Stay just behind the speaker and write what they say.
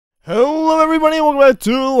Hello everybody, welcome back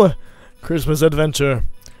to Christmas Adventure.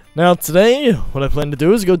 Now today, what I plan to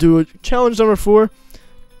do is go do challenge number 4,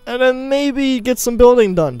 and then maybe get some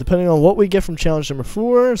building done, depending on what we get from challenge number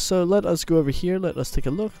 4. So let us go over here, let us take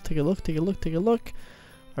a look. I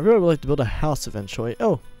really would like to build a house eventually.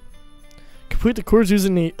 Oh, complete the course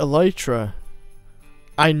using the Elytra.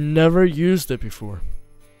 I never used it before.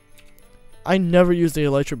 I'm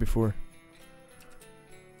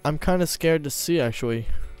kind of scared to see, actually.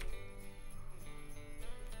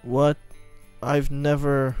 What? I've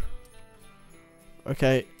never...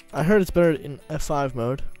 Okay, I heard it's better in F5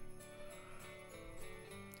 mode.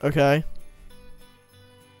 Okay.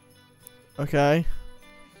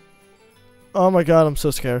 Oh my god, I'm so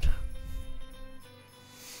scared.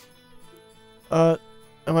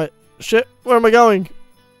 Shit, where am I going?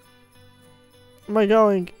 Am I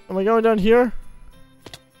going down here?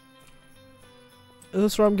 Is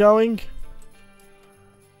this where I'm going?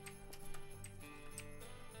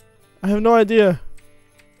 I have no idea.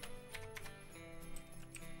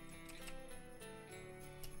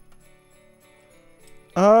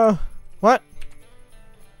 What?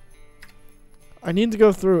 I need to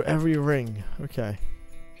go through every ring. Okay.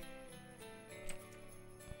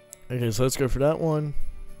 Okay, so let's go for that one.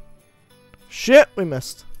 Shit, we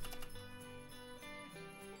missed.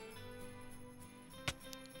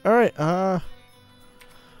 Alright, oh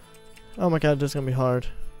my god, this is gonna be hard.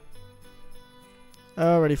 I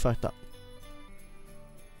already fucked up.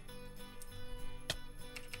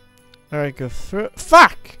 Alright, go through.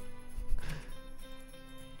 Fuck!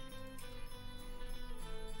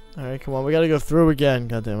 Alright, come on, we gotta go through again,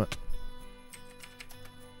 god damn it.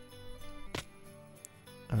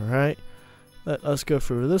 Alright, let us go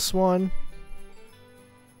through this one.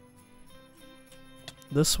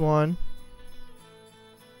 This one.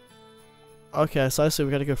 Okay, so I say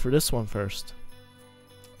we gotta go for this one first.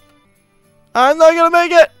 I'm not gonna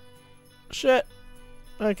make it! Shit.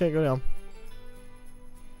 Okay, go down.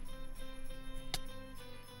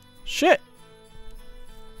 Shit!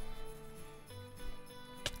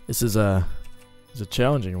 This is a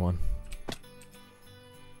challenging one.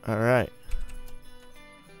 Alright.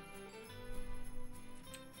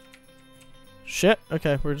 Shit,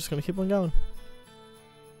 okay, we're just gonna keep on going.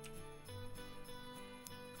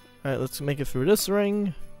 Alright, let's make it through this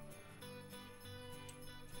ring.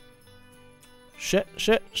 Shit.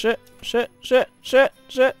 Did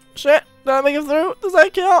I make it through? Does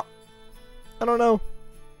that count? I don't know.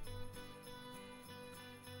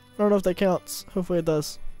 I don't know if that counts. Hopefully it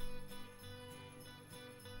does.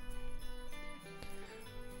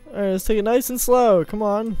 Alright, let's take it nice and slow. Come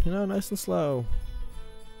on. You know, nice and slow.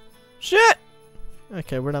 Shit!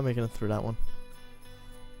 Okay, we're not making it through that one.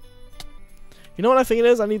 You know what I think it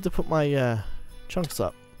is? I need to put my chunks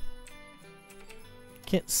up.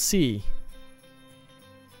 Can't see.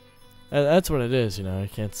 That's what it is, you know, I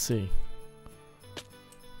can't see.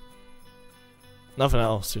 Nothing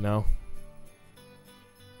else, you know.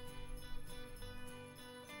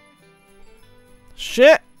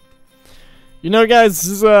 Shit! You know, guys, this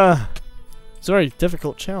is it's a very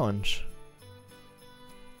difficult challenge.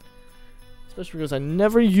 Especially because I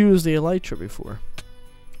never used the Elytra before.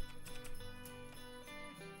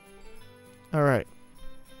 Alright.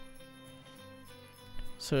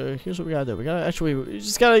 So here's what we gotta do. We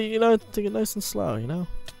just gotta, you know, take it nice and slow, you know?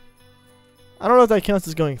 I don't know if that counts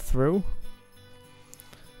as going through.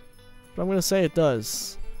 But I'm gonna say it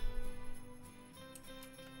does.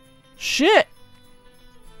 Shit!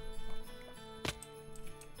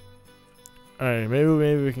 Alright,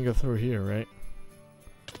 maybe we can go through here, right?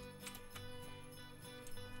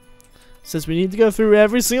 Since we need to go through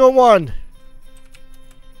every single one.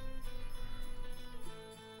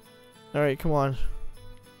 Alright, come on.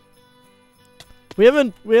 We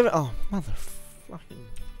haven't, oh, motherfucking.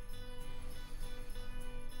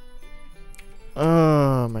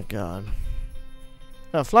 Oh my god.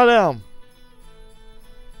 Now, fly down.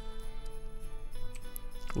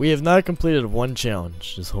 We have not completed one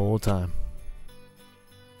challenge this whole time.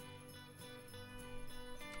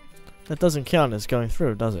 That doesn't count as going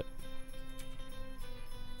through, does it?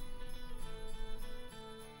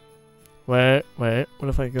 Wait, what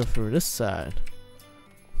if I go through this side?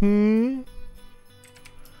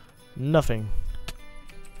 Nothing.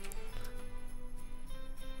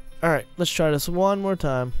 Alright, let's try this one more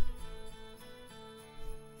time.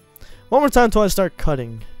 One more time until I start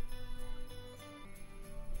cutting.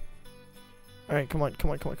 Alright, come on.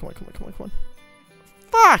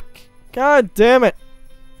 Fuck! God damn it!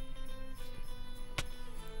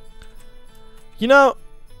 You know...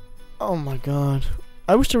 Oh my god.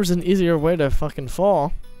 I wish there was an easier way to fucking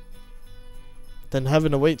fall. than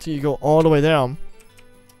having to wait till you go all the way down.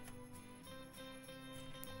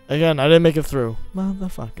 Again, I didn't make it through.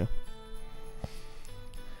 Motherfucker.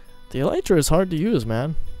 The Elytra is hard to use,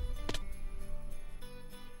 man.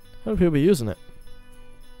 How do people be using it?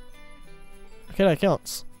 Okay, that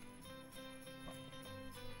counts.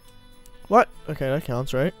 What? Okay, that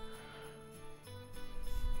counts, right?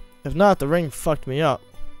 If not, the ring fucked me up.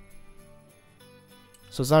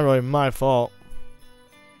 So it's not really my fault.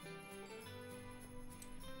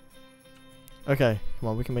 Okay, come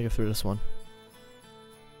on, we can make it through this one.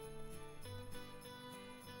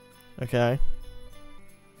 Okay.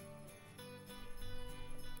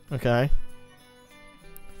 Okay.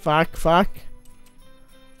 Fuck, fuck.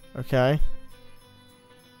 Okay.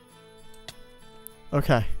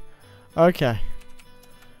 Okay. Okay.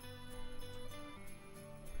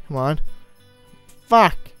 Come on.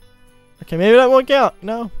 Fuck. Okay, maybe that won't count.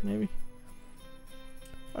 No, maybe.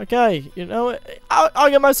 Okay, you know what? I'll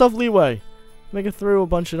give myself leeway. Make it through a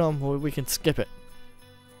bunch of them where we can skip it.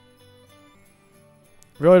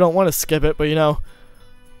 Really don't want to skip it, but you know.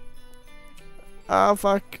 Ah,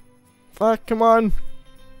 fuck. Fuck, come on.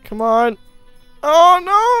 Come on. Oh,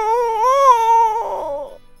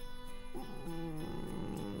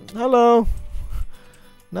 no! Hello.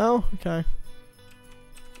 No? Okay.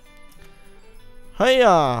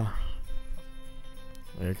 Hiya!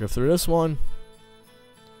 Let me go through this one.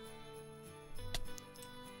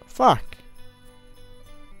 Fuck.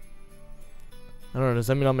 I don't know, does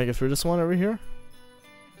that mean I'll make it through this one over here?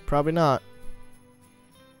 Probably not.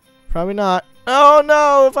 Probably not. Oh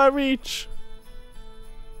no, if I reach.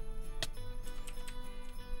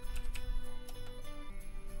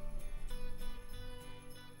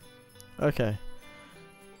 Okay.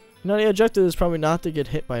 You know, the objective is probably not to get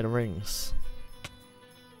hit by the rings.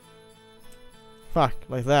 Fuck,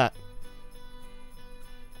 like that.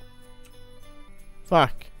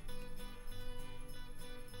 Fuck.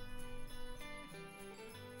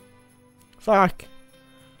 Fuck.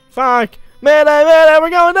 Fuck. Man, we're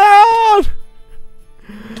going down!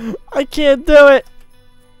 I can't do it.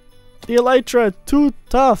 The Elytra, too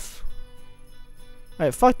tough.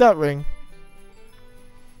 Alright, fuck that ring.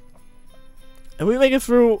 If we make it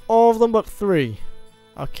through all of them but 3,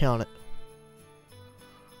 I'll count it.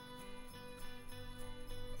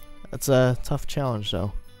 That's a tough challenge,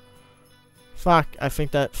 though. Fuck, I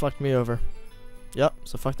think that fucked me over. Yep,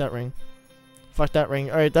 so fuck that ring. Fuck that ring.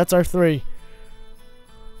 Alright, that's our 3.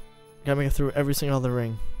 Gotta make it through every single other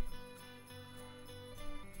ring.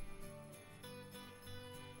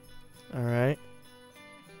 Alright.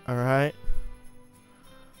 Alright.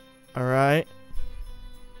 Alright.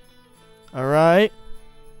 Alright.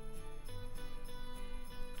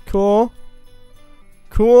 Cool.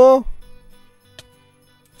 Cool.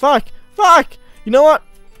 Fuck! Fuck! You know what?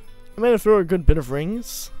 I made it through a good bit of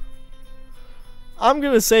rings. I'm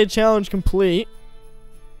gonna say challenge complete.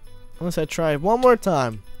 Unless I try one more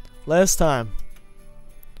time. Last time.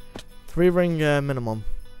 3 ring minimum.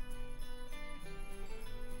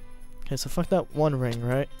 Okay, so fuck that 1 ring,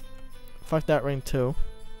 right? Fuck that ring too.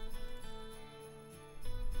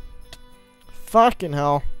 Fucking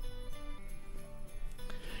hell.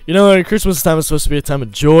 You know, Christmas time is supposed to be a time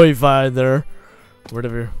of joy vibe there.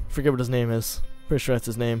 Whatever. Forget what his name is. Pretty sure that's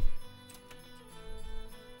his name.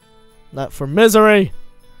 Not for misery.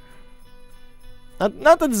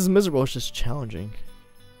 Not that this is miserable, it's just challenging.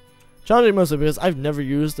 Challenging mostly because I've never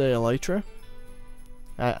used a Elytra.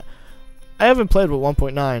 I haven't played with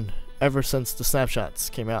 1.9 ever since the snapshots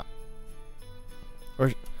came out.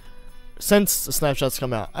 Or since the snapshots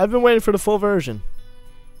come out. I've been waiting for the full version.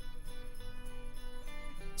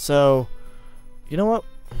 So, you know what?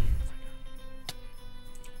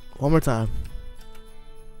 One more time.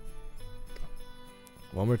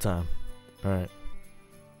 One more time. Alright.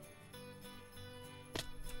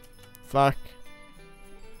 Fuck.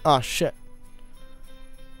 Oh shit.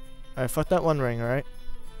 Alright, fuck that 1 ring, alright?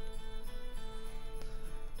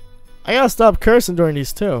 I gotta stop cursing during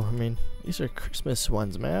these too. I mean, these are Christmas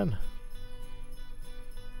ones, man.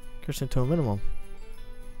 Cursing to a minimum.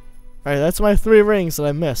 Alright, that's my 3 rings that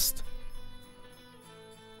I missed.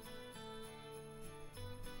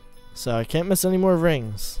 So I can't miss any more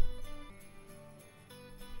rings.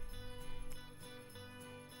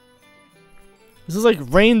 This is like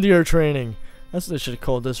reindeer training. That's what they should have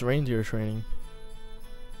called this, reindeer training.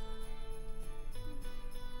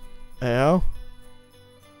 Ayo.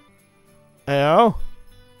 Ayo.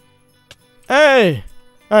 Hey!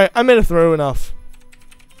 Alright, I made it through enough.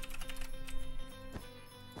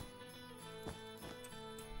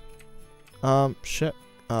 Shit.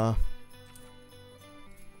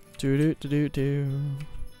 Do do do do do.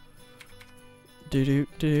 Do do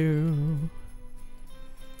do.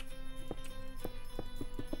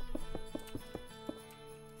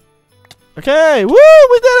 Okay, woo!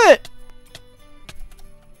 We did it!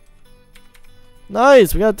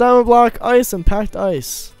 Nice, we got diamond block, ice, and packed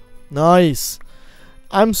ice. Nice.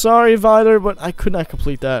 I'm sorry, Vider, but I could not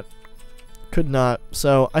complete that. Could not,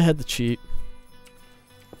 so I had to cheat.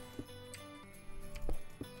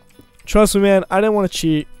 Trust me, man, I didn't want to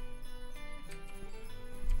cheat.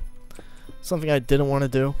 Something I didn't want to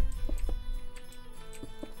do.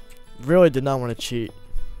 Really did not want to cheat.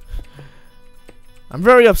 I'm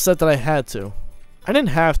very upset that I had to. I didn't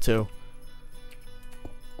have to.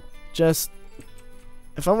 Just,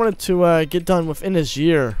 if I wanted to get done within this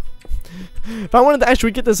year. If I wanted to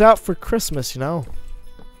actually get this out for Christmas, you know.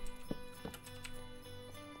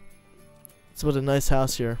 Let's build a nice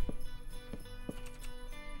house here.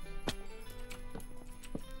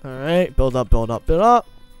 Alright, build up, build up, build up.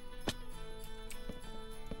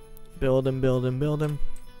 Building, building, building.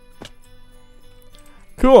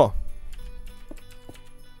 Cool.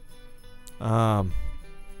 I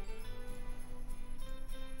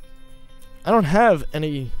don't have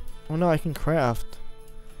any. Oh no, I can craft.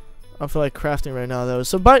 I don't feel like crafting right now though.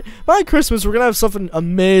 So by Christmas we're gonna have something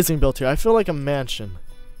amazing built here. I feel like a mansion.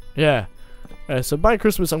 Yeah. Alright, so by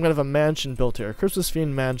Christmas I'm gonna have a mansion built here. A Christmas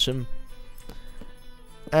themed mansion.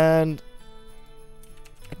 And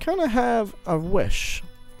I kinda have a wish.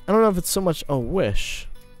 I don't know if it's so much a wish.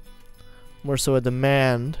 More so a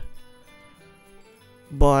demand.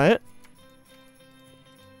 But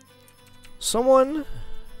someone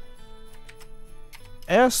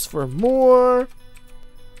asked for more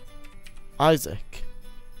Isaac.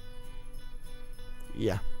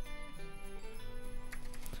 Yeah.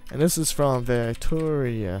 And this is from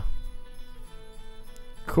Victoria.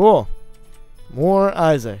 Cool. More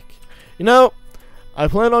Isaac. You know, I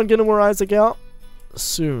plan on getting more Isaac out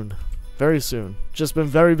soon. Very soon. Just been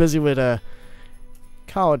very busy with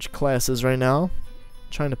college classes right now.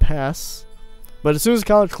 Trying to pass. But as soon as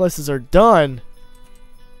college classes are done,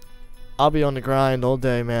 I'll be on the grind all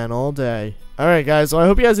day, man. All day. Alright, guys. So I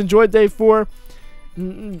hope you guys enjoyed day 4.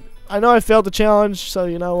 I know I failed the challenge, so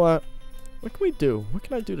you know what? What can we do? What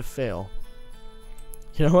can I do to fail?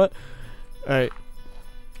 You know what? Alright.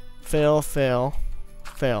 Fail, fail,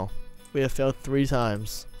 fail. We have failed 3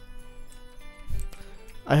 times.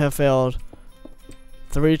 I have failed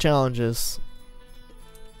 3 challenges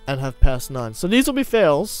and have passed none. So these will be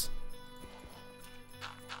fails.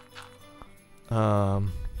 Alright,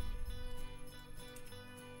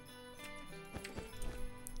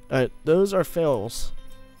 those are fails.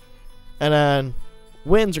 And then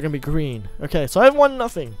wins are gonna be green. Okay, so I have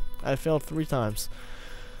 1-0. I failed 3 times.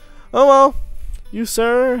 Oh well. You,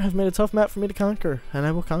 sir, have made a tough map for me to conquer, and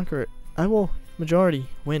I will conquer it. I will majority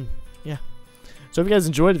win. Yeah. So if you guys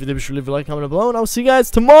enjoyed, if you did, be sure to leave a like, comment below, and I will see you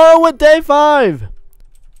guys tomorrow with day 5.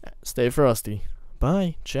 Stay frosty.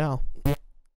 Bye. Ciao.